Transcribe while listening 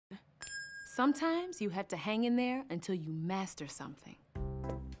Sometimes you have to hang in there until you master something.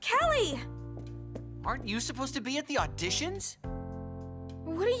 Kelly! Aren't you supposed to be at the auditions?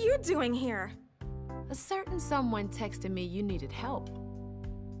 What are you doing here? A certain someone texted me you needed help.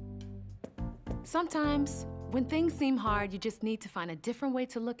 Sometimes, when things seem hard, you just need to find a different way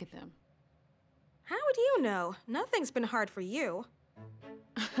to look at them. How would you know? Nothing's been hard for you.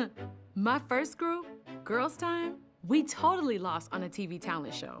 My first group, Girls Time, we totally lost on a TV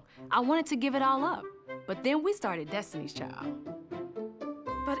talent show. I wanted to give it all up, but then we started Destiny's Child.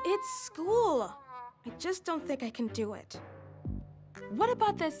 But it's school. I just don't think I can do it. What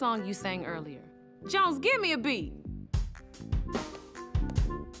about that song you sang earlier? Jones, give me a beat.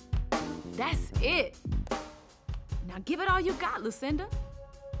 That's it. Now give it all you got, Lucinda.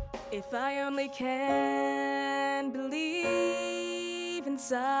 If I only can believe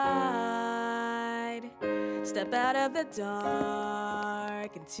inside, step out of the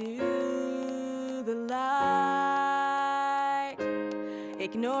dark into the light,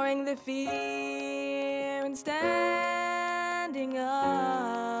 ignoring the fear and standing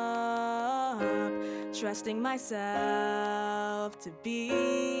up, trusting myself to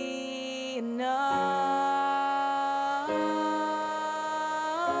be enough.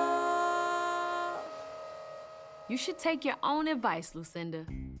 You should take your own advice, Lucinda.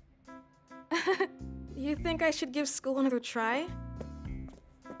 You think I should give school another try?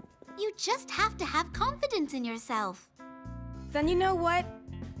 You just have to have confidence in yourself. Then you know what?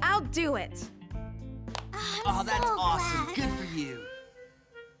 I'll do it. I'm That's so awesome. glad. Good for you.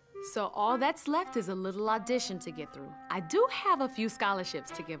 So all that's left is a little audition to get through. I do have a few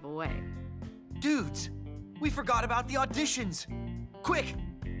scholarships to give away. Dudes, we forgot about the auditions. Quick,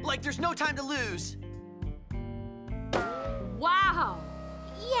 like there's no time to lose. Wow!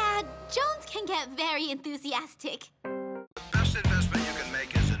 Yeah, Jones can get very enthusiastic.